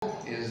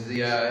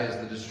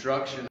the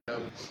destruction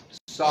of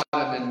Sodom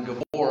and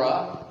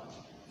Gomorrah.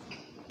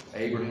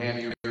 Abraham,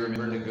 you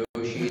remember,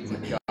 negotiated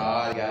with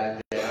God, got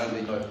it down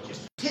to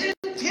just 10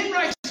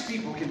 righteous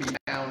people can be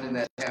found in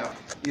that town.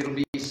 It'll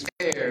be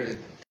spared.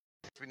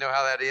 We know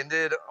how that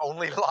ended.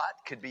 Only Lot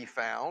could be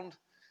found.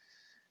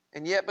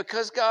 And yet,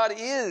 because God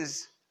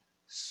is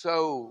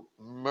so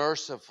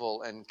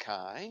merciful and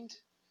kind,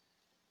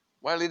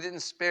 while he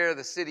didn't spare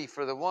the city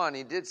for the one,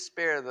 he did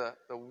spare the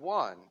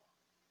one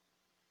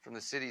from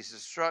the city's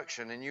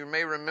destruction. And you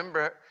may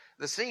remember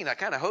the scene. I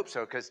kind of hope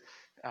so, because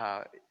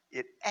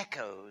it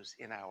echoes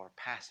in our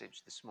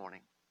passage this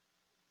morning.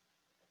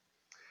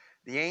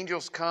 The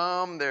angels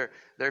come.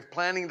 They're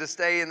planning to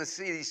stay in the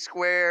city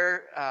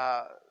square,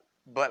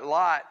 but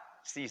Lot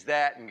sees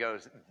that and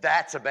goes,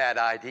 "That's a bad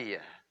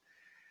idea."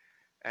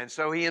 And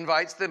so he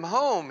invites them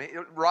home.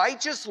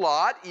 Righteous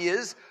Lot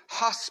is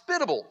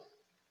hospitable.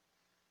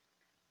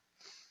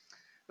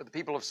 But the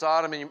people of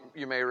Sodom,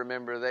 you may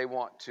remember, they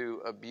want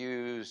to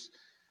abuse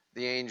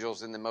the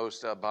angels in the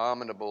most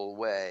abominable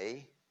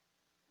way.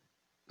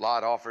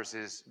 Lot offers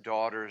his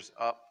daughters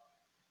up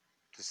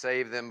to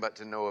save them, but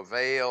to no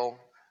avail.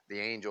 The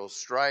angels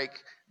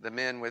strike the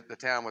men with the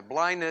town with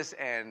blindness,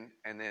 and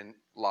then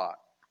Lot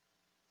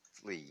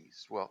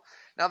flees. Well,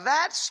 now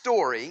that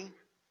story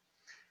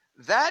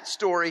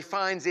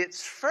finds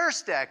its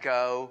first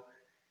echo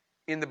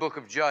in the book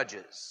of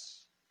Judges.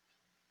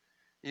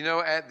 You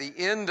know, at the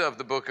end of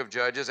the book of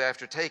Judges,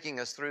 after taking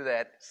us through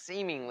that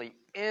seemingly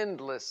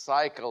endless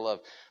cycle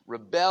of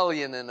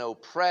rebellion and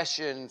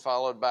oppression,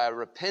 followed by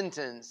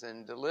repentance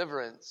and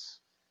deliverance,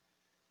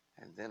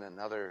 and then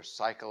another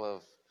cycle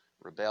of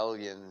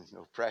rebellion,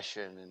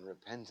 oppression, and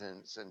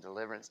repentance and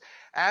deliverance.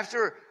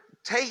 After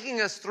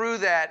taking us through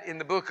that in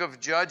the book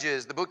of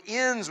Judges, the book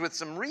ends with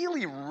some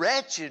really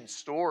wretched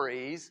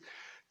stories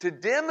to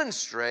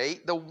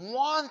demonstrate the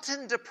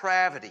wanton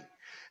depravity,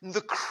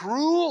 the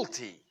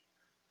cruelty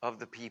of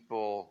the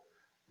people,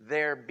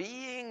 there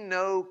being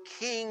no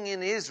king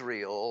in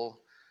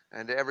Israel,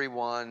 and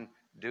everyone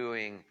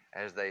doing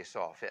as they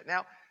saw fit.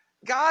 Now,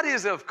 God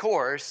is, of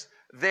course,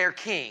 their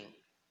king,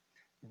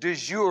 de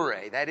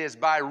jure, that is,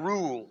 by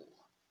rule.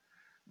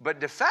 But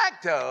de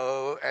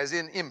facto, as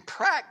in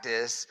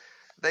practice,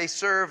 they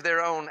serve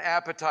their own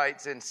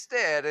appetites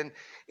instead. And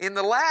in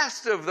the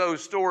last of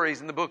those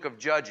stories in the book of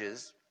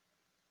Judges,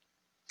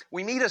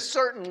 we meet a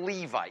certain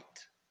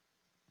Levite.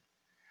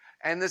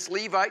 And this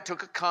Levite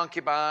took a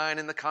concubine,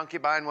 and the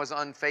concubine was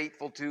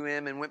unfaithful to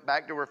him and went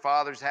back to her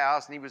father's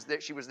house,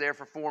 and she was there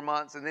for 4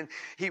 months. And then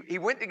he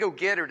went to go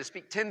get her, to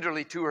speak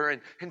tenderly to her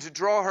and to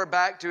draw her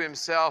back to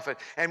himself.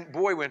 And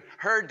boy, when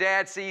her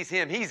dad sees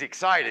him, he's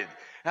excited.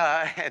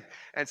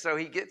 And so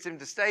he gets him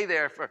to stay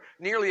there for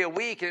nearly a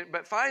week.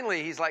 But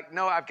finally, he's like,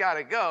 "No, I've got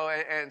to go."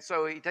 And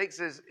so he takes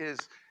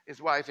his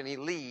wife and he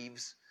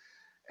leaves.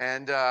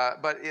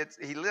 But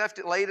he left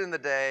it late in the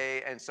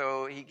day, and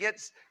so he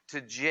gets to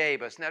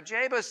Jabes. Now,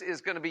 Jabes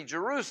is going to be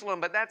Jerusalem,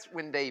 but that's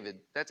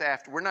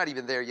after. We're not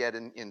even there yet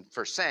in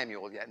 1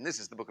 Samuel yet, and this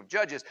is the book of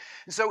Judges.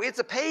 And so it's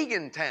a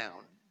pagan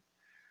town.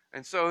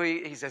 And so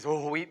he says,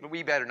 "Oh,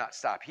 we better not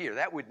stop here.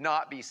 That would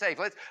not be safe.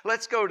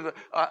 Let's go to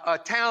a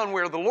town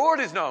where the Lord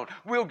is known.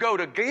 We'll go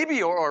to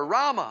Gibeah or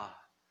Ramah."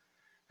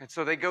 And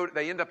so they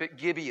end up at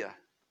Gibeah.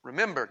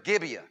 Remember,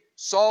 Gibeah,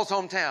 Saul's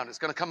hometown. It's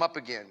going to come up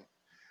again.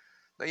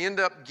 They end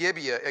up at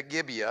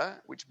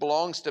Gibeah, which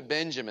belongs to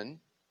Benjamin.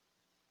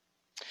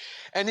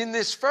 And in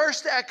this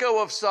first echo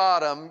of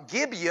Sodom,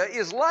 Gibeah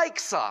is like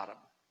Sodom.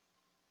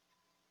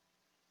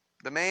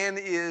 The man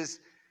is,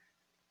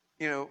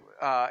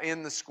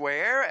 in the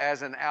square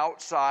as an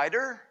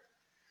outsider.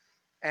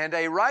 And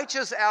a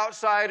righteous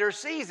outsider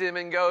sees him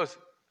and goes,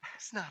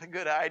 "That's not a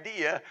good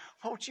idea.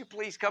 Won't you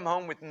please come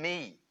home with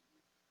me?"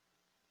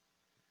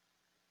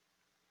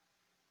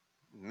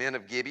 Men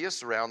of Gibeah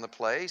surround the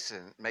place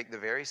and make the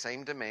very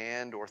same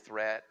demand or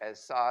threat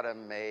as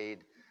Sodom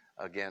made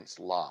against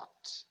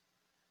Lot.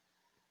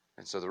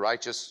 And so the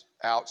righteous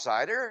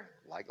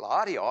outsider, like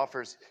Lot, he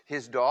offers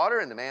his daughter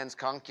and the man's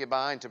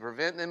concubine to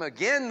prevent them.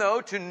 Again, though,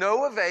 to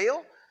no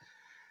avail.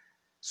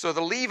 So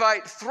the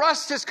Levite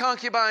thrusts his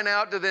concubine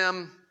out to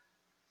them,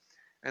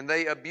 and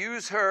they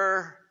abuse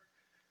her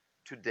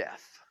to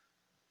death.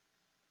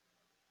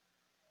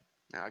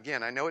 Now,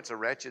 again, I know it's a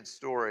wretched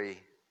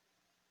story,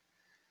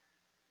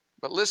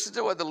 but listen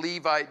to what the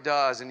Levite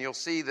does, and you'll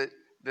see that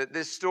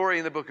this story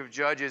in the book of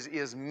Judges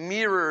is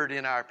mirrored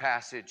in our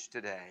passage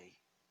today.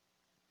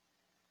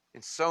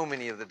 In so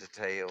many of the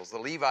details, the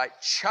Levite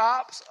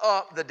chops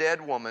up the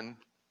dead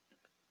woman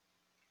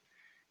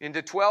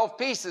into 12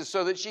 pieces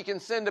so that she can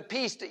send a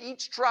piece to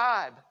each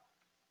tribe,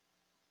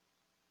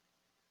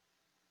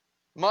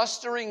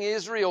 mustering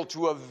Israel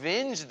to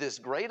avenge this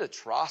great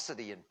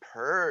atrocity and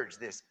purge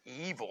this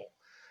evil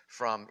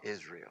from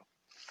Israel.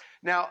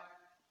 Now,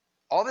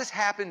 all this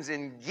happens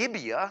in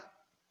Gibeah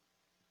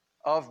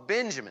of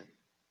Benjamin.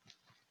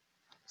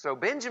 So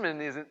Benjamin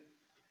isn't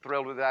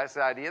thrilled with this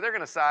idea. They're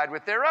going to side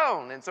with their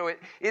own. And so it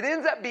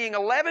ends up being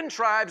 11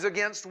 tribes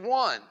against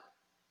one.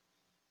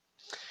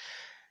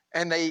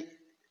 And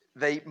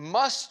they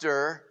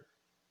muster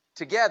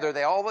together,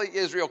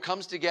 Israel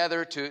comes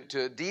together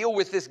to deal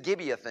with this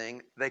Gibeah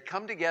thing. They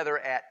come together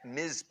at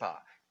Mizpah.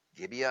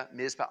 Gibeah,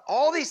 Mizpah.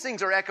 All these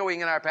things are echoing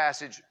in our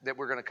passage that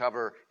we're going to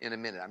cover in a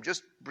minute. I'm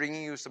just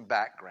bringing you some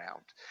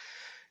background.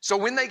 So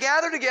when they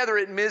gather together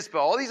at Mizpah,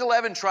 all these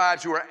 11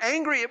 tribes who are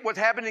angry at what's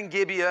happened in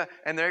Gibeah,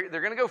 and they're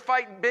going to go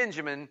fight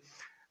Benjamin,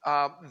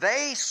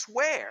 they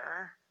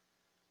swear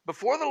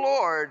before the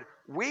Lord,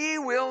 we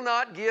will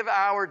not give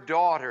our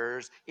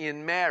daughters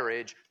in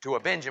marriage to a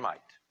Benjamite,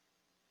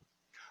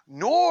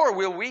 nor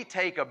will we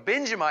take a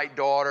Benjamite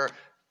daughter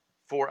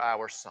for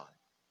our son.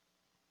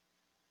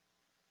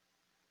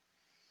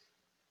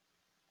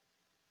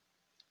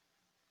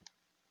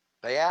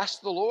 They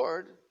asked the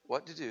Lord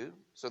what to do.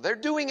 So they're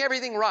doing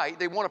everything right.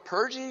 They want to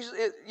purge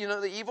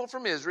the evil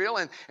from Israel,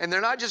 and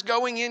they're not just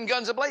going in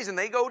guns a-blazing.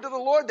 They go to the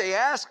Lord. They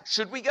ask,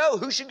 should we go?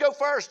 Who should go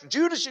first?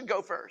 Judah should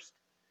go first.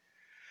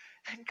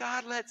 And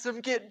God lets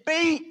them get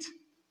beat.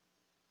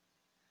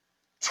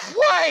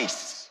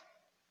 Twice.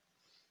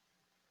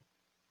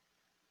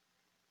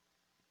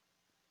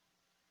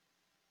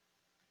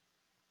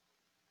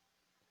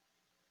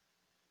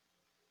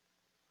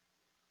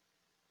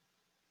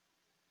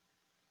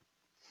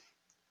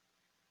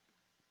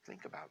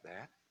 Think about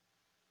that.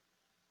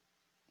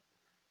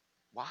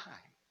 Why?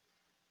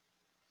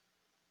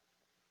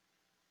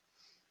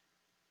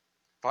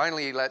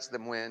 Finally, he lets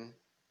them win.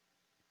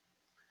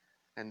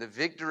 And the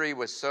victory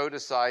was so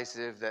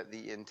decisive that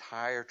the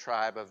entire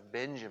tribe of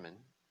Benjamin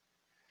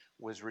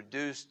was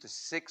reduced to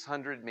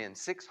 600 men,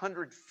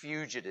 600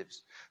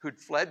 fugitives who'd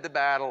fled the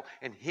battle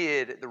and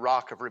hid at the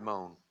rock of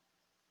Rimmon.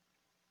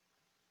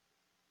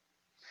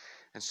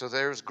 And so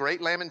there's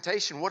great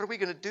lamentation. What are we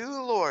going to do,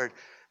 Lord?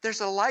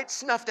 There's a light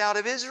snuffed out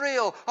of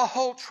Israel, a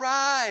whole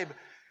tribe.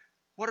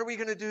 What are we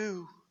going to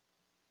do?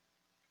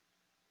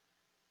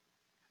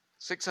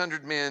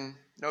 600 men,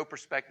 no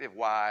prospective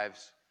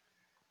wives.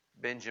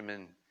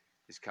 Benjamin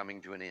is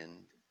coming to an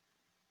end.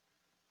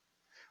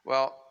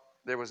 Well,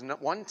 there was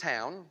one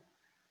town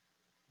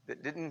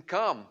that didn't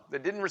come,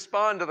 that didn't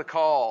respond to the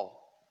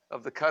call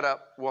of the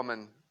cut-up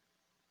woman.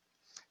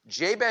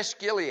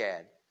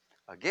 Jabesh-gilead.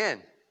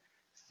 Again,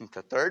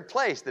 the third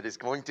place that is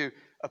going to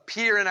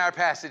appear in our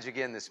passage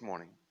again this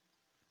morning.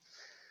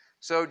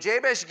 So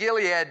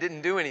Jabesh-gilead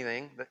didn't do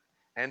anything,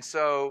 and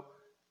so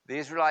the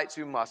Israelites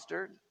who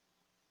mustered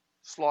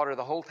slaughtered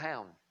the whole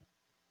town.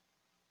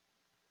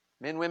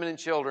 Men, women, and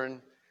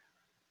children.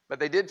 But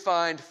they did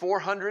find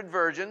 400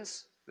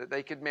 virgins that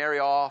they could marry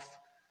off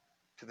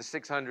to the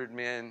 600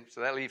 men.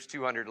 So that leaves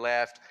 200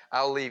 left.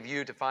 I'll leave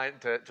you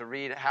to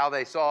read how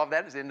they solved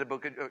that. It's in the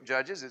book of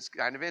Judges. It's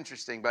kind of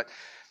interesting. But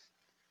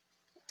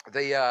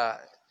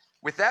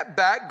with that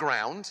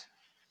background,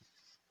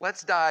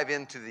 let's dive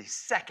into the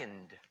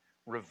second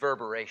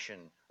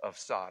reverberation of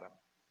Sodom.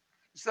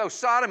 So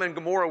Sodom and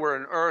Gomorrah were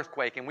an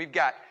earthquake, and we've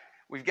got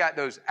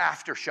those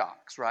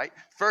aftershocks, right?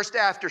 First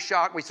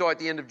aftershock we saw at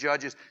the end of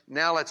Judges.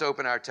 Now let's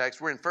open our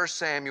text. We're in 1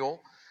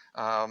 Samuel.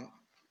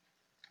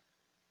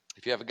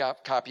 If you have a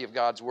copy of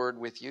God's Word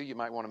with you, you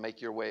might want to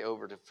make your way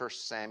over to 1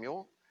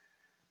 Samuel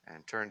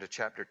and turn to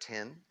chapter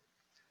 10.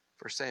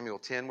 1 Samuel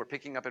 10, we're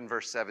picking up in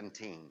verse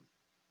 17.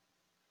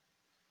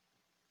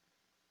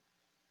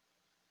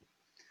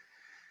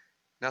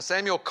 Now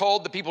Samuel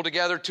called the people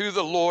together to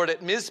the Lord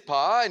at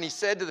Mizpah, and he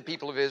said to the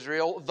people of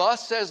Israel,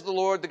 "Thus says the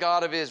Lord, the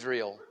God of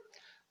Israel,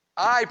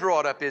 I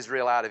brought up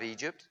Israel out of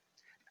Egypt.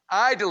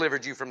 I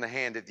delivered you from the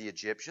hand of the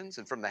Egyptians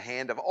and from the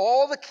hand of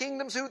all the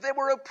kingdoms that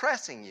were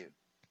oppressing you.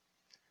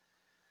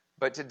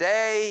 But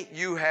today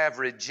you have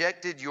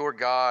rejected your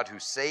God who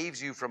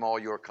saves you from all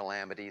your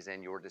calamities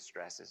and your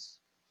distresses.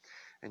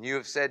 And you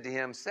have said to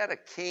him, set a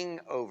king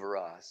over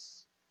us.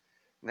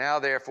 Now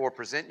therefore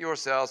present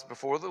yourselves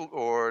before the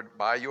Lord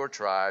by your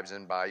tribes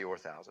and by your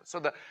thousands." So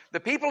the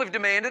people have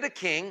demanded a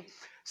king.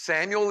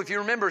 Samuel, if you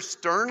remember,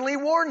 sternly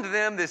warned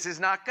them, this is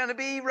not going to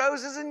be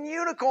roses and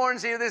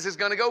unicorns here. This is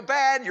going to go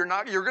bad. You're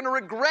going to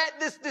regret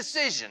this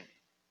decision.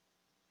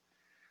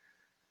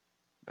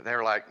 But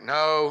they're like,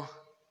 no,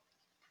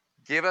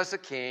 give us a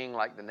king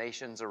like the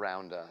nations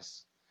around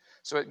us.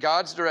 So at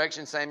God's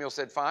direction, Samuel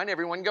said, fine,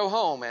 everyone go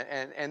home.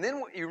 And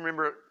then you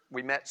remember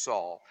we met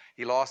Saul.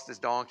 He lost his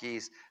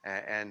donkeys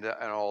and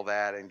all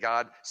that. And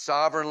God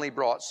sovereignly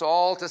brought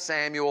Saul to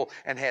Samuel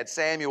and had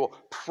Samuel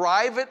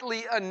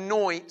privately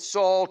anoint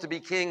Saul to be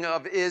king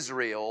of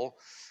Israel.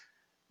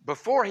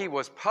 Before he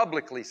was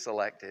publicly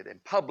selected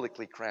and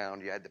publicly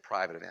crowned, you had the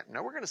private event.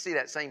 Now we're going to see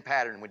that same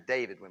pattern with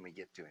David when we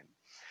get to him.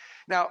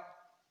 Now,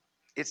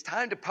 it's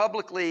time to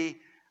publicly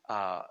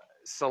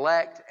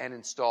select and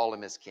install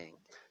him as king.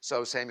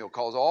 So Samuel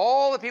calls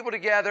all the people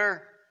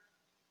together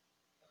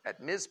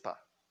at Mizpah,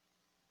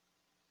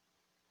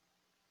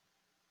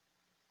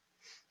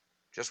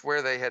 just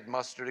where they had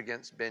mustered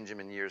against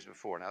Benjamin years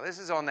before. Now, this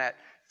is on that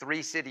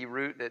three-city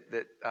route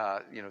that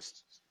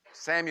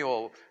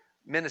Samuel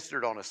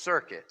ministered on a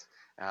circuit,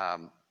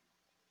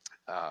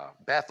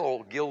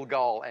 Bethel,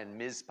 Gilgal, and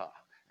Mizpah,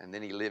 and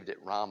then he lived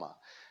at Ramah.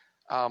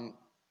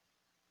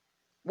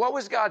 What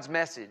was God's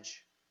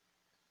message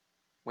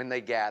when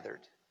they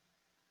gathered?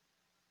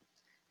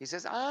 He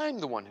says, I'm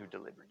the one who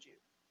delivered you.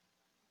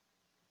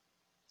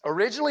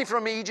 Originally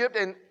from Egypt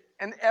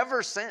and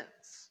ever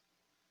since.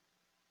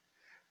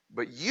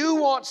 But you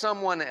want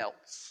someone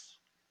else,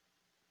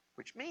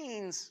 which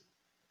means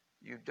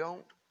you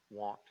don't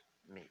want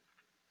me.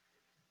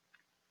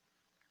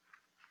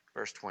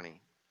 Verse 20.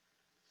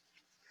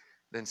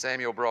 Then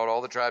Samuel brought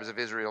all the tribes of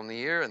Israel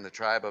near, and the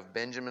tribe of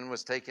Benjamin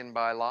was taken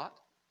by lot.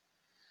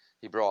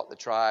 He brought the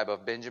tribe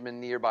of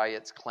Benjamin near by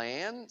its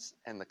clans,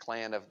 and the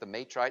clan of the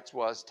Matrites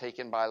was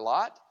taken by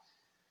lot.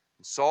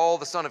 Saul,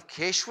 the son of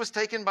Kish, was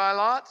taken by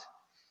lot,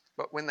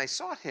 but when they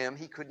sought him,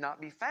 he could not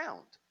be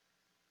found.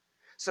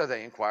 So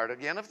they inquired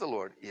again of the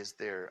Lord, is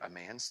there a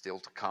man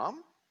still to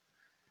come?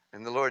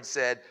 And the Lord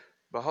said,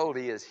 behold,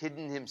 he has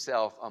hidden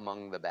himself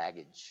among the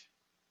baggage.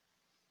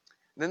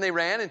 Then they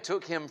ran and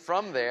took him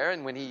from there,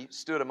 and when he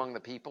stood among the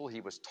people,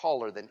 he was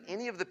taller than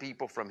any of the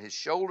people from his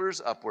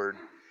shoulders upward.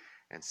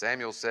 And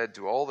Samuel said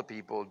to all the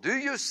people, do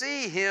you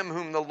see him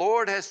whom the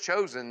Lord has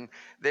chosen?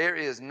 There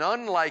is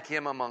none like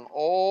him among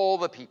all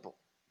the people.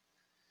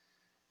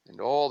 And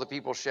all the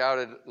people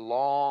shouted,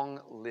 long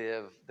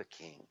live the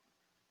king.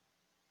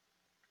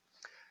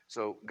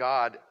 So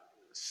God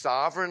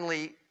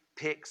sovereignly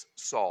picks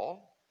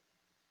Saul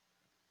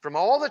from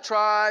all the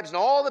tribes and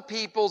all the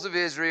peoples of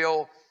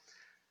Israel,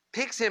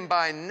 picks him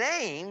by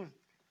name,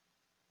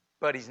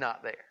 but he's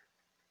not there.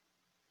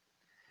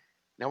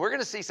 Now, we're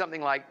going to see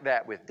something like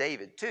that with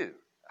David, too.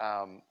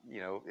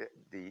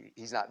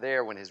 He's not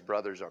there when his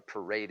brothers are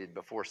paraded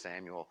before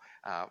Samuel.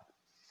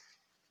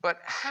 But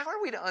how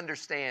are we to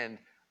understand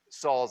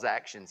Saul's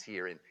actions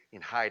here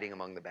in hiding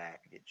among the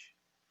baggage?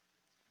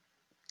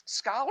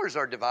 Scholars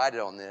are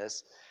divided on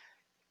this.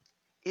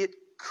 It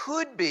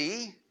could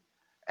be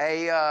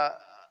a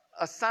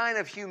sign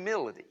of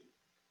humility,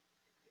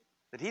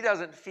 that he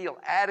doesn't feel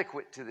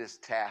adequate to this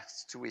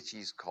task to which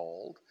he's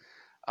called.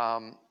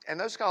 And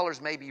those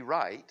scholars may be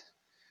right.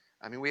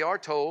 I mean, we are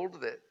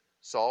told that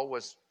Saul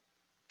was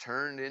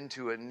turned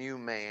into a new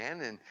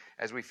man. And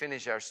as we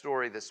finish our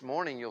story this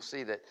morning, you'll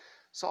see that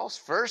Saul's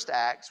first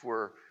acts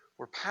were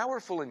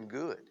powerful and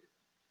good.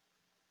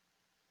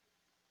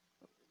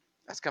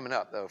 That's coming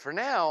up, though. For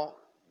now,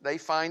 they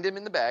find him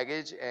in the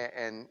baggage,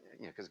 and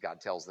because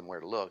God tells them where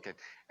to look.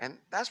 And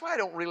that's why I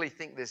don't really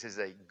think this is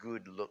a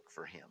good look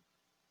for him.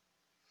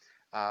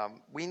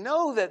 We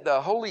know that the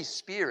Holy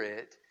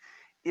Spirit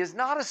is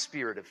not a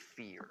spirit of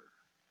fear,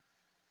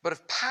 but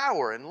of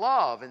power and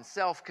love and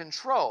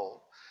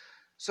self-control.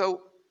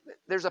 So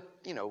there's I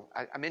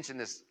mentioned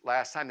this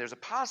last time, there's a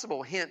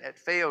possible hint at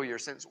failure,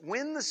 since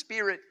when the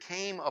Spirit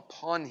came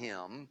upon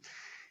him,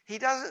 he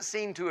doesn't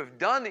seem to have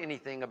done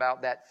anything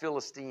about that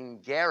Philistine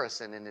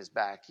garrison in his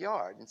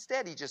backyard.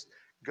 Instead, he just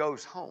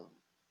goes home.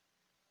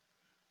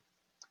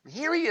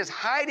 Here he is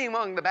hiding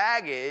among the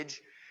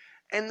baggage,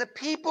 and the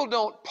people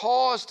don't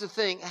pause to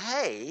think,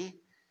 hey,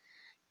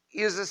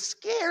 is a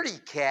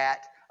scaredy cat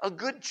a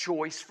good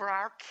choice for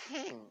our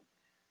king?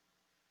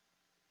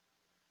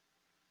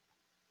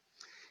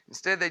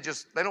 Instead, they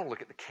don't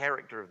look at the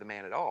character of the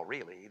man at all,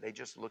 really. They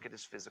just look at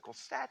his physical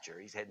stature.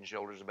 He's head and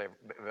shoulders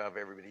above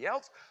everybody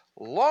else.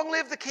 Long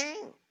live the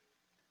king.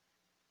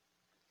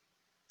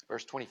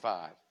 Verse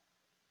 25.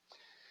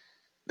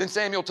 Then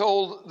Samuel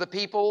told the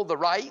people the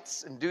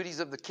rights and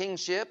duties of the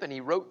kingship, and he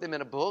wrote them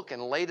in a book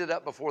and laid it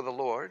up before the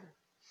Lord.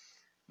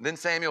 Then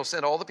Samuel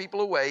sent all the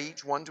people away,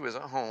 each one to his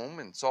own home,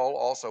 and Saul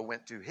also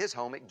went to his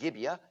home at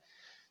Gibeah,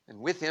 and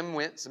with him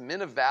went some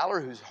men of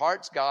valor whose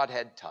hearts God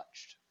had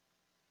touched.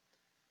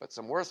 But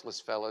some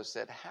worthless fellows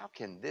said, how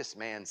can this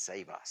man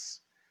save us?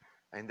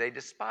 And they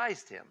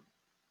despised him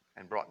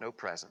and brought no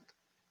present.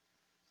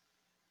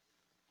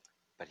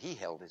 But he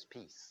held his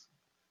peace.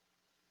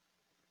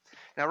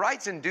 Now,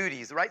 rights and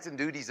duties, the rights and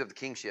duties of the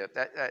kingship,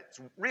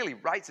 that's really,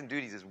 rights and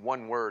duties is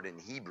one word in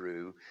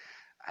Hebrew.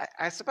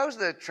 I suppose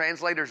the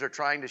translators are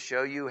trying to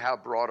show you how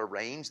broad a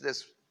range the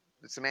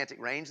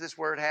semantic range this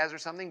word has or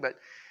something, but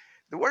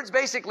the word's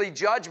basically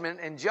judgment,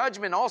 and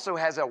judgment also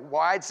has a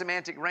wide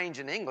semantic range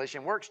in English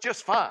and works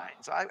just fine.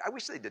 So I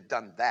wish they'd have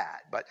done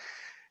that. But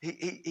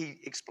he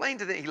explained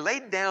to them, he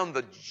laid down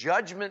the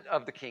judgment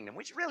of the kingdom,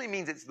 which really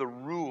means it's the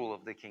rule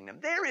of the kingdom.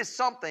 There is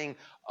something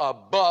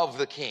above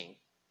the king,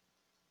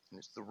 and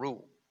it's the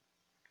rule.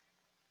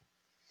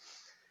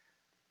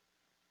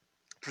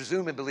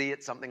 Presumably,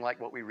 it's something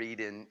like what we read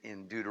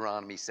in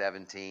Deuteronomy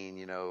 17.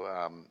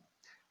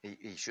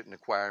 He shouldn't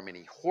acquire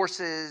many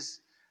horses.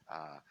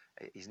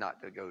 He's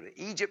not to go to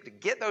Egypt to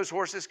get those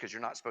horses, because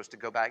you're not supposed to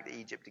go back to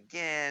Egypt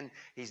again.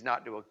 He's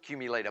not to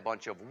accumulate a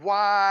bunch of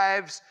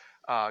wives,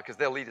 because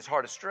they'll lead his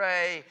heart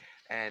astray.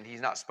 And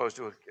he's not supposed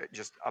to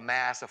just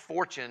amass a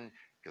fortune,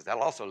 because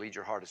that'll also lead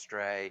your heart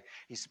astray.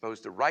 He's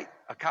supposed to write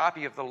a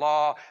copy of the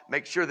law,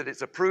 make sure that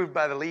it's approved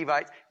by the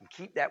Levites, and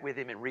keep that with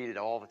him and read it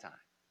all the time.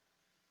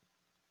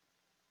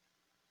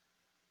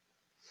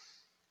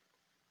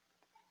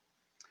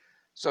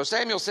 So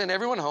Samuel sent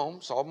everyone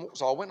home.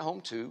 Saul went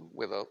home too,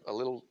 with a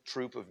little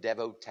troop of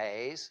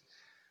devotees.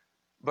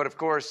 But of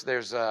course,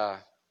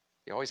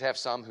 you always have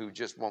some who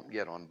just won't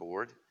get on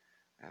board.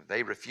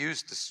 They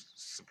refused to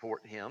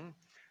support him.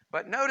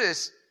 But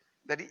notice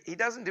that he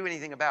doesn't do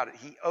anything about it.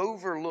 He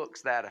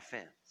overlooks that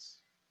offense.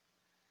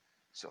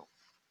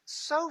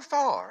 So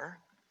far,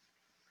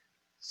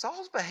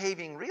 Saul's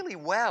behaving really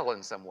well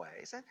in some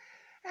ways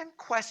and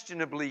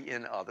questionably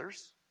in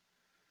others.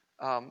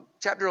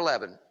 Chapter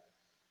 11.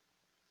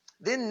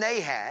 Then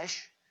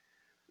Nahash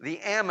the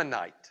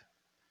Ammonite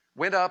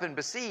went up and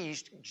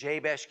besieged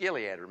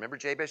Jabesh-gilead. Remember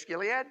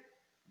Jabesh-gilead?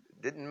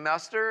 Didn't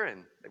muster,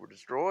 and they were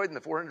destroyed, and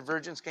the 400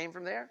 virgins came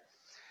from there.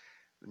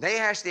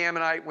 Nahash the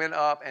Ammonite went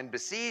up and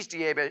besieged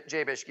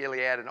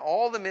Jabesh-gilead, and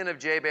all the men of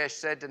Jabesh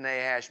said to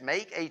Nahash,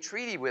 "Make a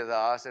treaty with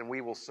us, and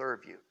we will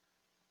serve you."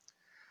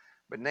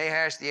 But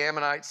Nahash the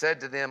Ammonite said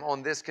to them,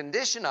 "On this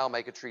condition I'll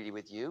make a treaty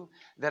with you,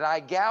 that I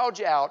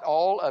gouge out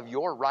all of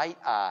your right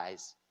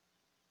eyes,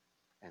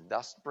 and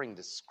thus bring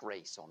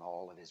disgrace on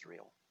all of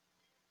Israel."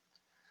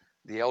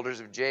 The elders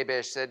of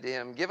Jabesh said to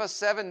him, "Give us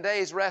 7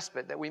 days'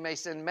 respite, that we may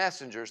send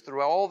messengers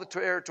through all the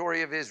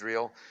territory of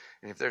Israel.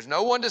 And if there's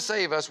no one to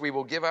save us, we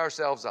will give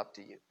ourselves up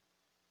to you."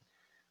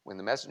 When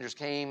the messengers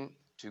came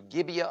to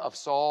Gibeah of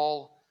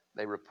Saul,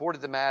 they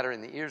reported the matter in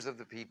the ears of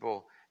the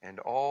people, and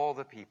all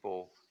the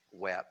people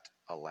wept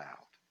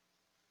aloud.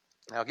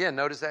 Now again,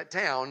 notice that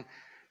town,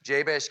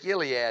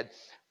 Jabesh-gilead.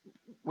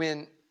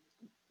 When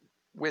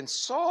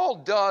Saul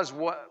does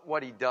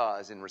what he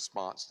does in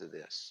response to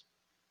this,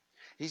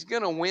 he's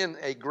going to win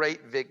a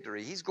great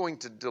victory. He's going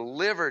to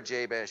deliver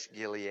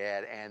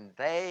Jabesh-gilead, and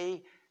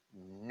they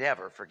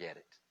never forget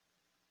it.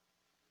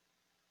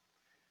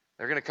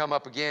 They're going to come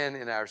up again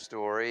in our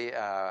story.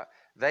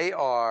 They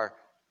are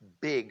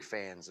big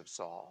fans of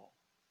Saul.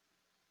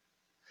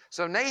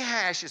 So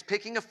Nahash is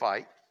picking a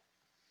fight.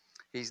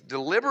 He's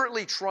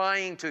deliberately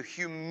trying to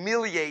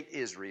humiliate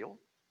Israel.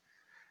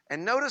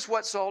 And notice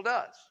what Saul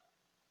does.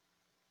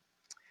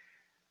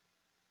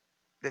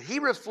 That he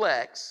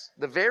reflects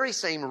the very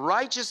same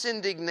righteous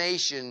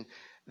indignation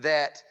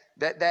that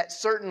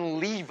certain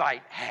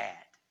Levite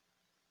had.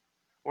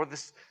 Or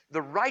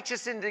the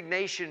righteous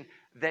indignation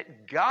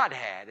that God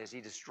had as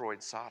he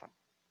destroyed Sodom.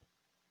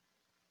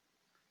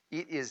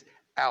 It is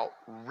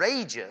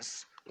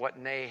outrageous what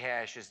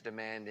Nahash is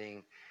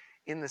demanding.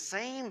 In the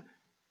same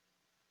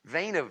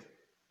vein of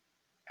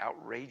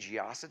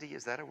outrageosity,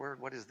 is that a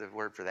word? What is the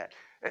word for that?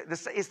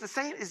 It's the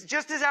same. It's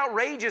just as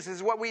outrageous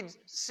as what we'd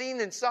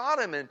seen in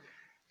Sodom. And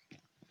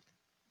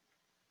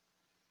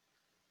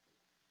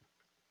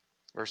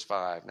verse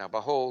 5. Now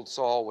behold,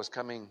 Saul was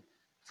coming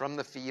from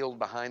the field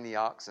behind the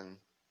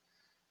oxen.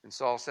 And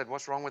Saul said,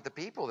 "What's wrong with the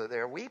people that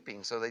they're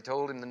weeping?" So they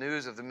told him the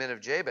news of the men of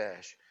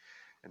Jabesh.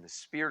 And the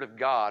Spirit of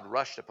God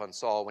rushed upon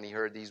Saul when he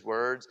heard these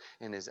words,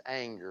 and his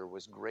anger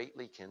was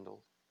greatly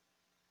kindled.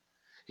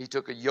 He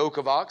took a yoke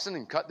of oxen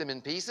and cut them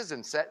in pieces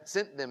and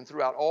sent them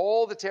throughout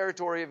all the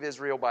territory of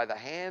Israel by the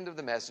hand of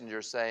the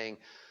messenger, saying,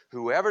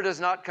 "Whoever does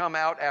not come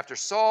out after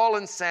Saul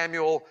and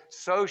Samuel,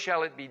 so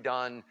shall it be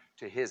done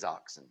to his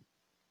oxen."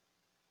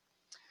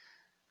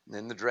 And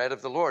then the dread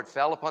of the Lord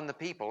fell upon the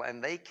people,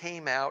 and they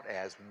came out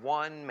as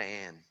one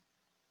man.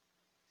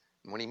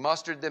 And when he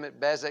mustered them at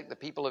Bezek, the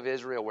people of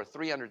Israel were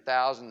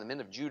 300,000, the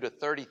men of Judah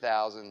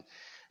 30,000.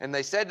 And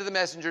they said to the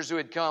messengers who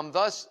had come,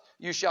 "Thus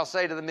you shall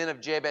say to the men of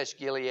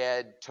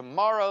Jabesh-gilead,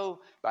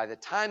 tomorrow, by the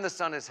time the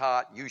sun is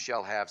hot, you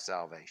shall have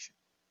salvation."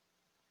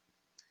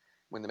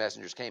 When the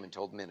messengers came and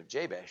told the men of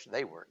Jabesh,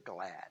 they were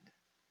glad.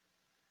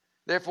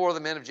 Therefore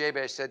the men of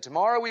Jabesh said,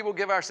 "Tomorrow we will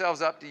give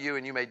ourselves up to you,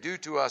 and you may do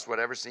to us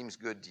whatever seems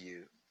good to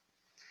you."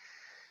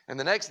 And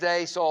the next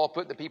day Saul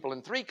put the people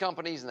in 3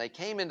 companies, and they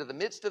came into the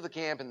midst of the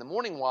camp in the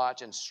morning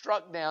watch and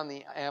struck down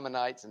the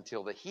Ammonites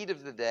until the heat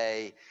of the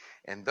day.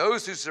 And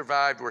those who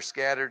survived were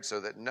scattered, so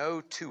that no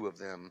 2 of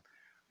them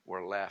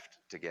were left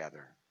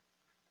together.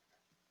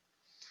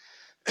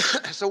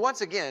 So once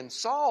again,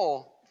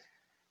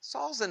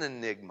 Saul's an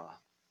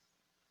enigma.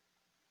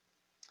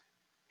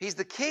 He's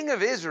the king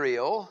of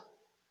Israel,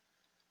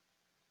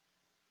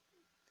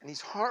 and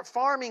he's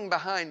farming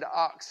behind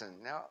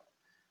oxen. Now,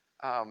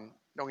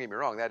 don't get me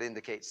wrong, that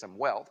indicates some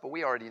wealth, but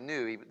we already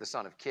knew the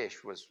son of Kish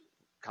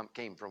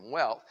came from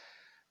wealth.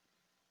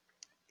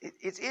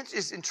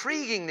 It's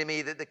intriguing to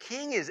me that the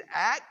king is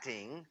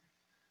acting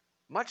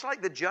much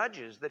like the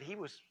judges that he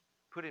was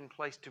put in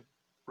place to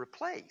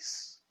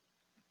replace.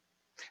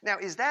 Now,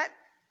 is that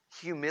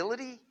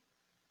humility?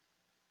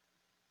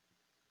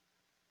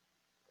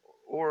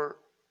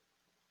 Or,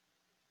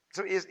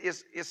 so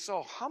is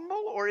Saul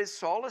humble, or is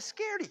Saul a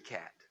scaredy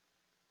cat?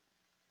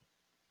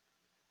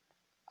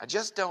 I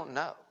just don't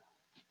know.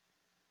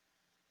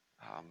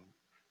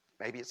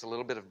 Maybe it's a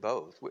little bit of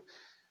both.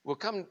 We'll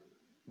come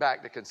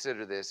back to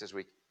consider this as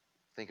we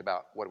think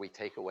about what we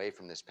take away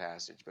from this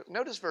passage. But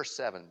notice verse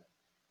 7.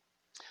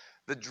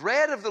 The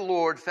dread of the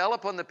Lord fell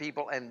upon the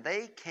people, and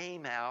they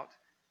came out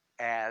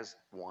as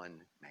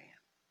one man.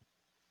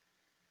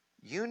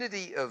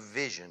 Unity of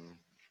vision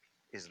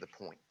is the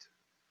point.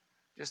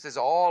 Just as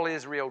all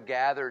Israel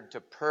gathered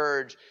to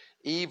purge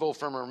evil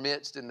from her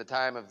midst in the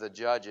time of the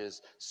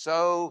judges,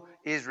 so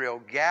Israel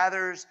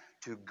gathers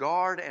to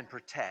guard and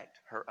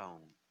protect her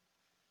own.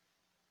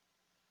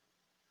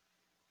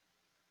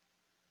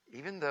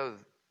 Even though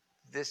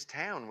this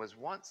town was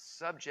once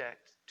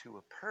subject to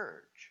a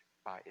purge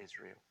by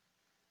Israel.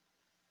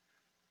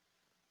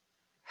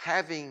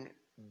 Having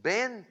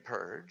been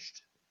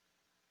purged,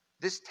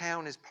 this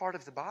town is part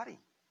of the body.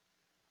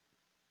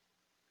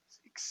 It's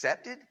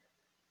accepted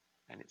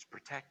and it's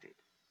protected.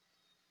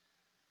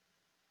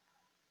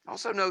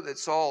 Also note that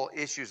Saul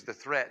issues the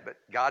threat, but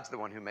God's the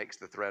one who makes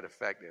the threat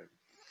effective.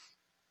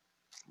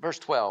 Verse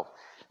 12,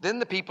 then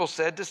the people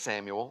said to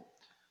Samuel,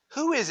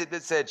 who is it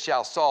that said,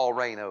 shall Saul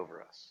reign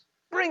over us?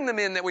 Bring them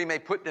in that we may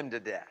put them to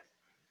death.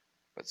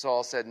 But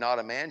Saul said, not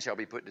a man shall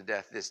be put to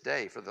death this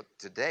day, for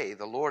today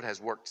the Lord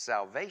has worked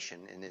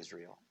salvation in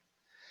Israel.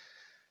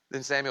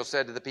 Then Samuel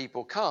said to the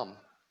people, come,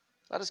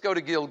 let us go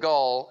to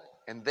Gilgal,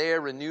 and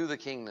there renew the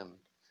kingdom.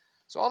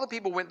 So all the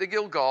people went to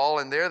Gilgal,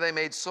 and there they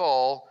made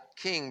Saul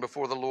king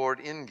before the Lord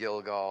in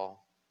Gilgal.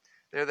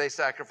 There they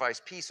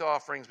sacrificed peace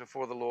offerings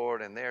before the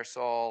Lord, and there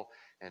Saul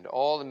and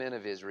all the men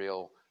of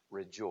Israel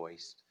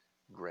rejoiced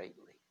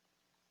greatly.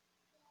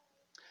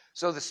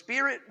 So the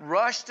Spirit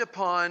rushed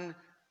upon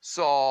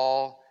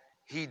Saul.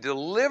 He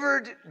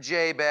delivered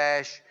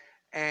Jabesh,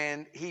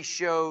 and he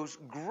shows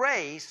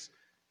grace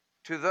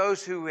to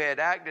those who had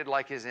acted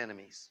like his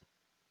enemies.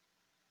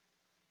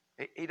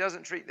 He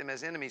doesn't treat them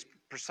as enemies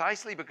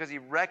precisely because he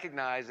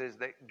recognizes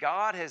that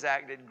God has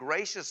acted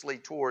graciously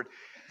toward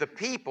the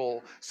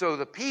people, so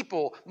the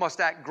people must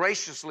act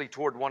graciously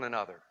toward one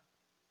another.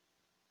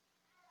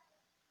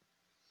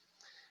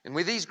 And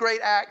with these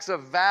great acts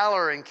of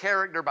valor and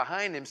character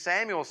behind him,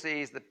 Samuel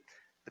sees that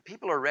the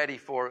people are ready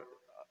for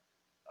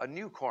a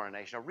new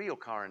coronation, a real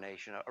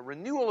coronation, a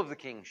renewal of the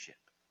kingship.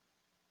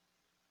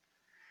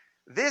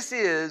 This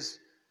is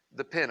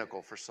the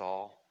pinnacle for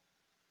Saul.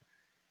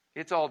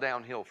 It's all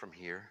downhill from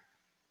here.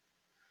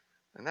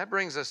 And that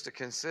brings us to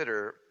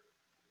consider,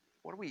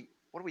 what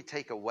do we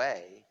take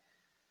away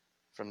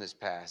from this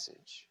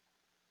passage?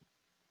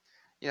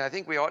 I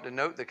think we ought to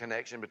note the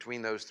connection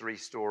between those three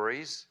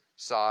stories,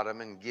 Sodom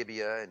and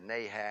Gibeah and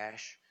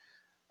Nahash,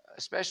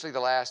 especially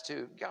the last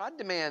two. God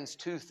demands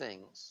two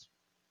things: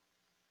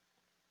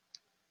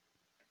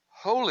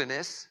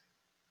 holiness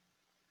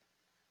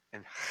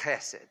and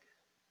chesed.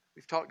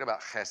 We've talked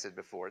about chesed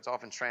before. It's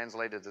often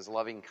translated as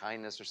loving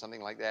kindness or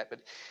something like that. But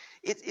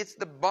it's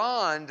the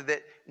bond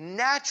that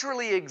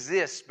naturally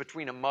exists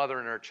between a mother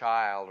and her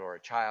child, or a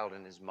child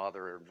and his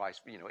mother, or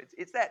vice versa.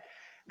 It's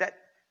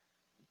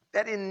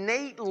that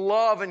innate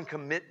love and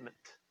commitment.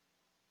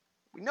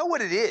 We know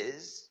what it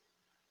is.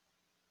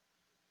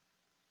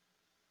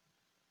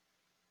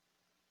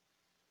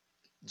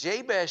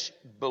 Jabesh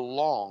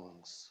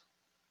belongs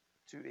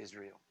to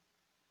Israel.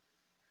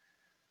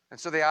 And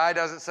so the eye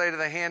doesn't say to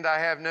the hand, I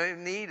have no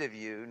need of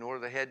you, nor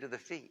the head to the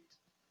feet.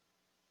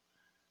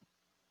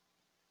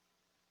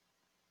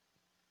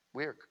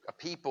 We're a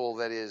people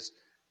that is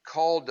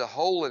called to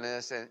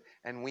holiness,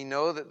 and we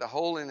know that the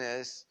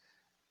holiness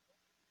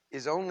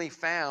is only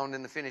found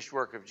in the finished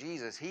work of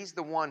Jesus. He's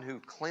the one who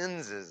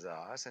cleanses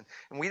us.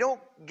 And we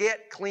don't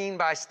get clean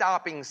by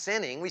stopping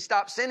sinning. We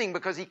stop sinning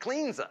because He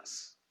cleans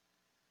us.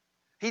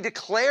 He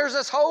declares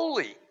us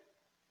holy.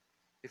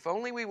 If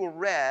only we will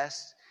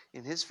rest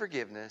in His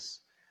forgiveness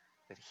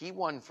that He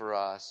won for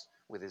us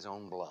with His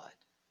own blood.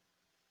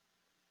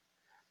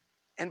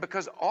 And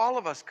because all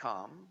of us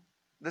come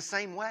the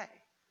same way,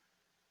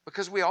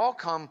 because we all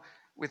come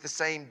with the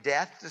same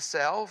death to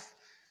self,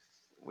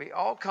 we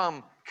all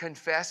come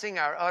confessing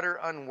our utter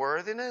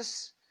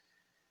unworthiness,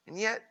 and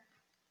yet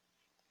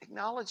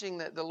acknowledging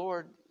that the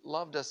Lord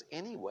loved us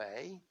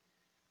anyway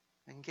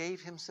and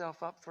gave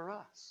Himself up for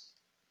us.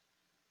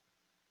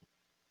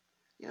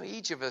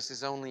 Each of us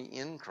is only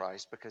in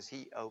Christ because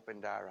He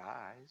opened our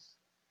eyes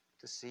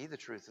to see the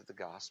truth of the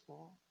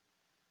gospel,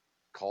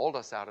 called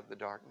us out of the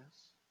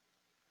darkness.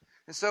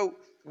 And so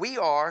we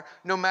are,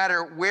 no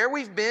matter where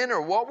we've been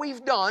or what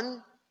we've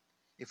done,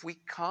 if we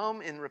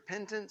come in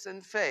repentance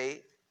and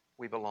faith,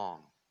 we belong.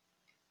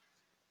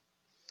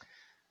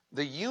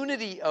 The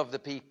unity of the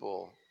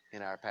people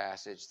in our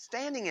passage,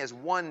 standing as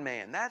one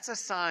man, that's a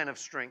sign of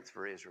strength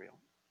for Israel.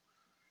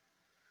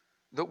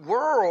 The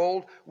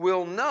world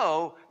will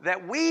know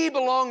that we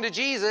belong to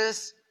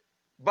Jesus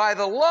by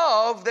the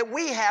love that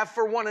we have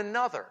for one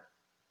another.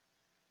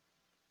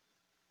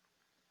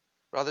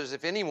 Brothers,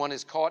 if anyone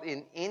is caught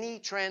in any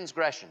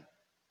transgression,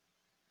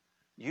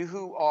 you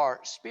who are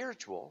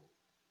spiritual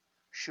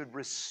should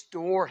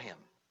restore him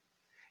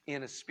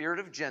in a spirit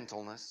of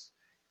gentleness.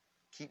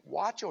 Keep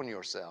watch on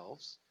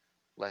yourselves,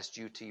 lest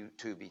you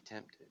too be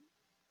tempted.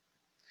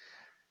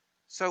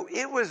 So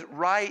it was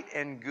right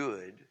and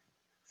good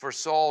for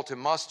Saul to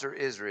muster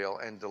Israel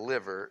and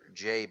deliver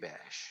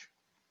Jabesh.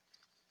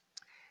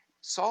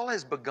 Saul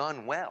has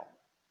begun well.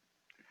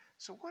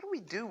 So what do we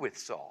do with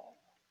Saul?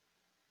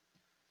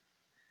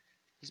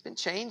 He's been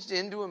changed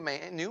into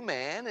a new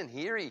man, and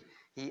here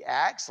he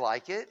acts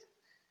like it,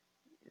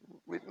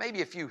 with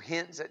maybe a few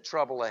hints at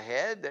trouble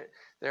ahead.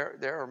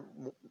 There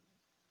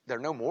are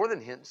no more than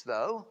hints,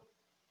 though.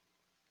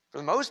 For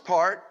the most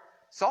part,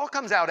 Saul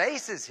comes out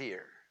aces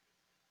here.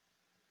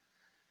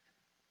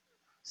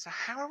 So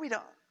how are we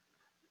to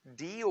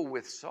deal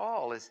with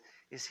Saul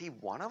is he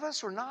one of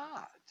us or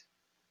not?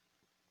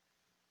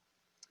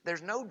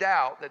 There's no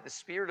doubt that the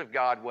Spirit of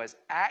God was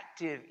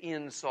active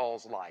in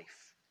Saul's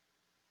life.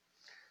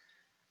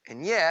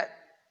 And yet,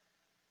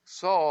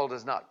 Saul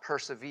does not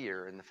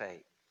persevere in the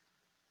faith.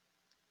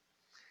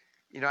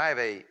 You know, I have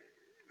a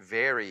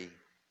very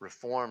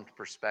reformed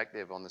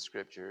perspective on the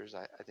Scriptures.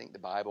 I think the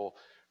Bible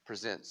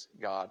presents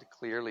God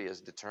clearly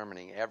as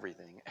determining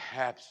everything,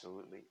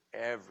 absolutely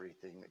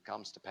everything that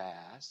comes to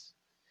pass,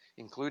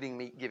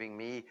 including giving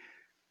me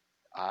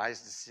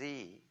eyes to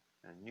see,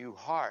 a new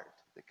heart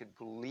that could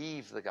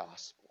believe the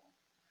gospel.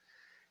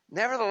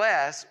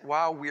 Nevertheless,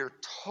 while we're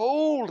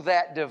told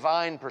that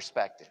divine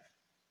perspective,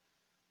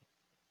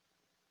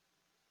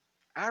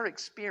 our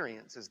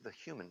experience is the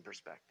human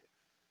perspective.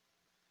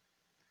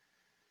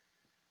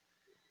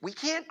 We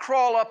can't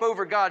crawl up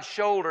over God's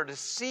shoulder to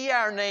see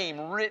our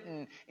name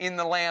written in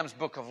the Lamb's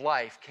book of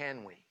life,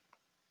 can we?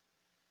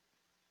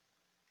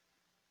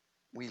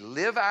 We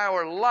live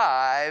our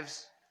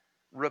lives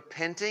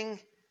repenting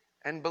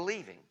and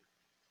believing.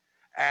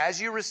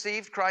 As you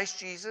received Christ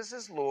Jesus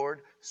as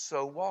Lord,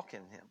 so walk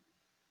in Him.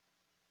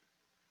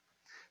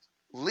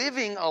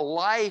 Living a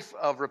life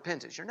of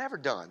repentance. You're never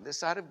done this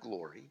side of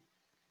glory.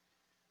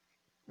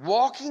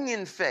 Walking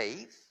in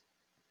faith.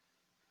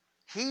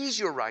 He's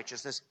your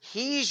righteousness.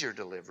 He's your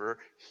deliverer.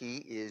 He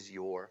is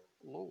your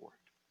Lord.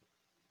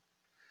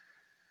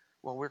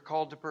 Well, we're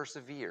called to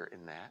persevere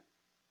in that.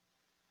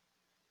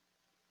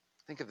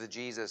 Think of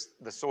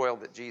the soil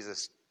that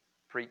Jesus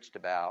preached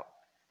about.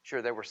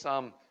 Sure, there were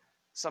some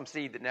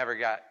seed that never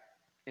got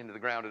into the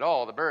ground at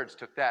all. The birds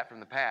took that from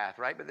the path,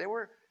 right? But there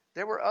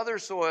were other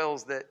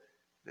soils that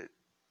the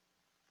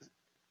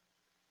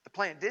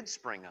plant did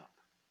spring up.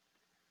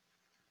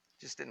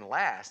 Just didn't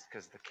last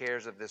because the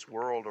cares of this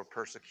world or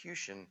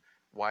persecution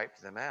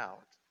wiped them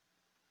out.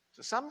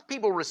 So some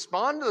people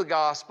respond to the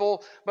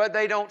gospel, but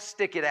they don't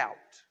stick it out.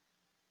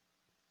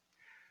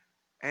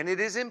 And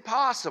it is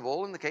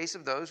impossible in the case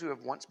of those who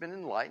have once been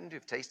enlightened, who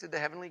have tasted the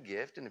heavenly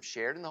gift and have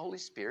shared in the Holy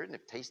Spirit and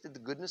have tasted the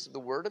goodness of the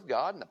Word of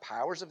God and the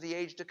powers of the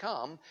age to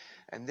come,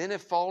 and then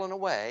have fallen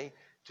away,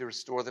 to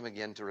restore them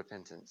again to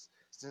repentance,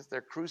 since they're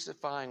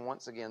crucifying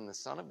once again the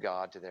Son of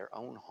God to their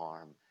own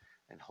harm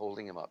and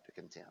holding Him up to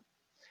contempt.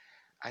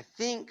 I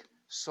think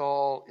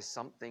Saul is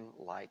something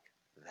like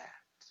that.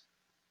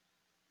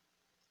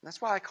 And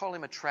that's why I call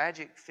him a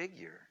tragic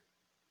figure.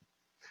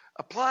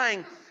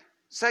 Applying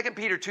 2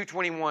 Peter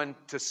 2:21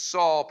 to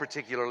Saul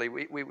particularly,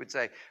 we would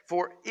say,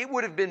 for it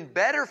would have been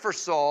better for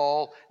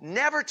Saul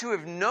never to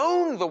have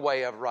known the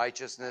way of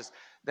righteousness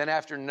than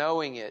after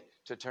knowing it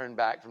to turn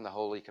back from the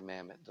holy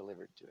commandment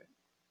delivered to him.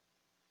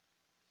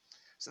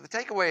 So the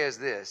takeaway is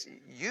this.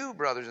 You,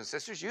 brothers and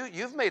sisters,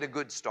 you've made a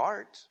good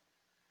start.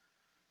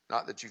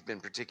 Not that you've been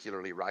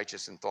particularly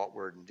righteous in thought,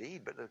 word, and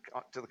deed, but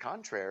to the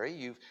contrary,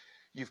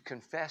 you've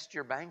confessed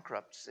your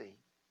bankruptcy,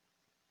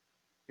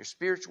 your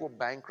spiritual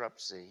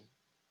bankruptcy.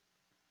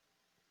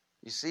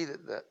 You see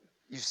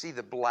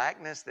the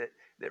blackness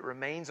that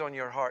remains on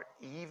your heart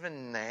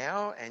even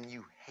now, and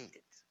you hate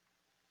it.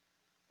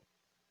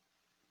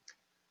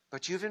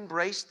 But you've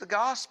embraced the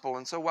gospel,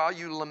 and so while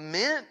you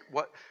lament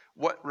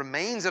what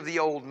remains of the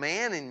old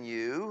man in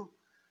you,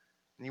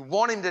 and you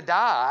want him to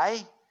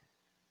die,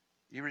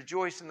 you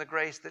rejoice in the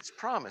grace that's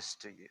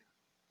promised to you.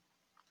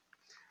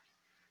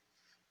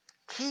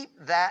 Keep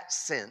that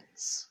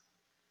sense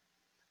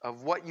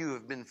of what you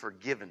have been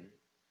forgiven.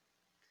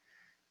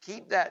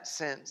 Keep that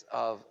sense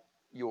of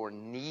your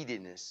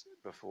neediness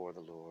before the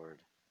Lord.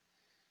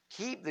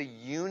 Keep the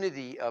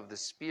unity of the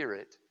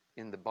Spirit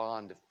in the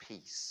bond of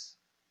peace.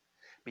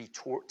 Be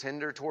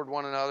tender toward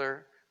one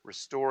another,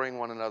 restoring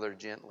one another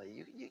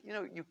gently.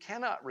 You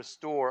cannot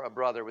restore a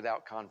brother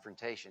without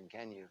confrontation,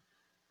 can you?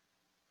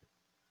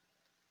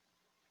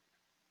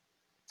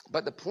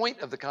 But the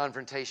point of the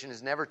confrontation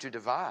is never to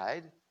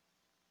divide,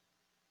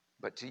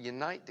 but to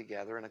unite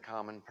together in a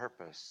common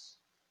purpose,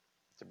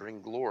 to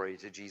bring glory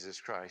to Jesus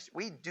Christ.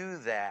 We do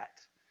that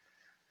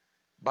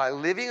by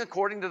living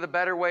according to the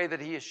better way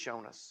that He has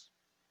shown us.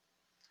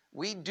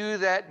 We do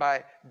that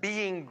by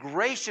being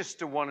gracious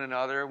to one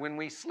another when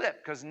we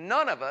slip, because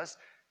none of us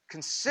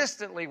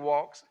consistently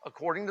walks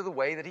according to the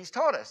way that He's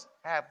taught us,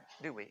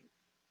 do we?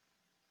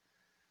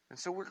 And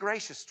so we're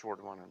gracious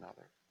toward one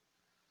another.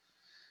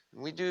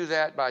 And we do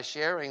that by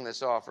sharing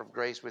this offer of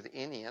grace with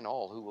any and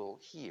all who will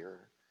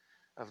hear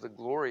of the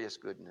glorious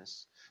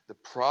goodness, the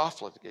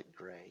profligate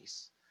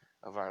grace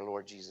of our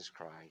Lord Jesus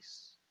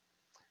Christ.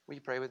 Will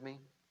you pray with me?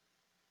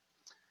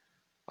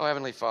 Oh,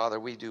 Heavenly Father,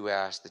 we do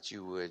ask that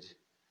you would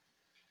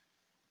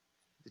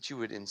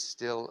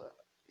instill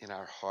in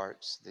our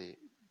hearts the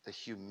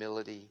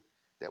humility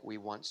that we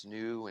once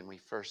knew when we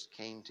first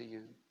came to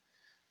you,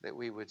 that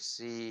we would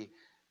see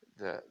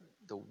the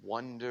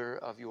wonder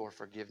of your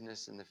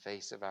forgiveness in the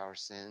face of our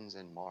sins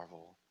and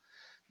marvel,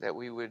 that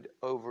we would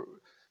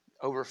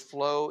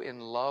overflow in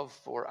love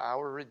for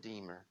our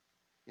Redeemer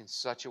in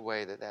such a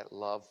way that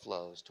love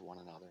flows to one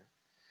another.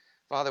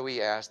 Father,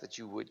 we ask that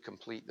you would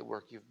complete the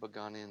work you've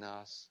begun in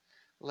us.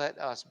 let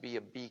us be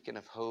a beacon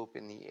of hope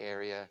in the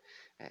area,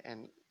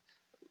 and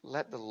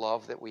let the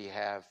love that we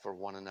have for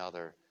one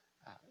another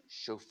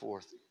show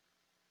forth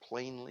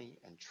plainly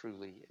and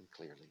truly and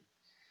clearly.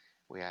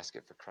 We ask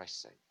it for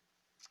Christ's sake.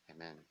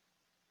 Amen.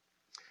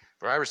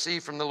 For I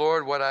received from the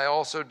Lord what I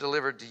also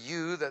delivered to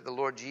you, that the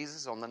Lord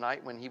Jesus, on the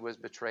night when he was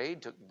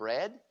betrayed, took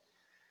bread.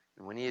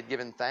 And when he had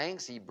given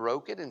thanks, he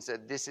broke it and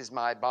said, "This is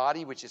my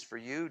body, which is for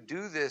you.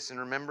 Do this in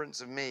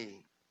remembrance of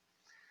me."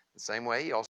 The same way he also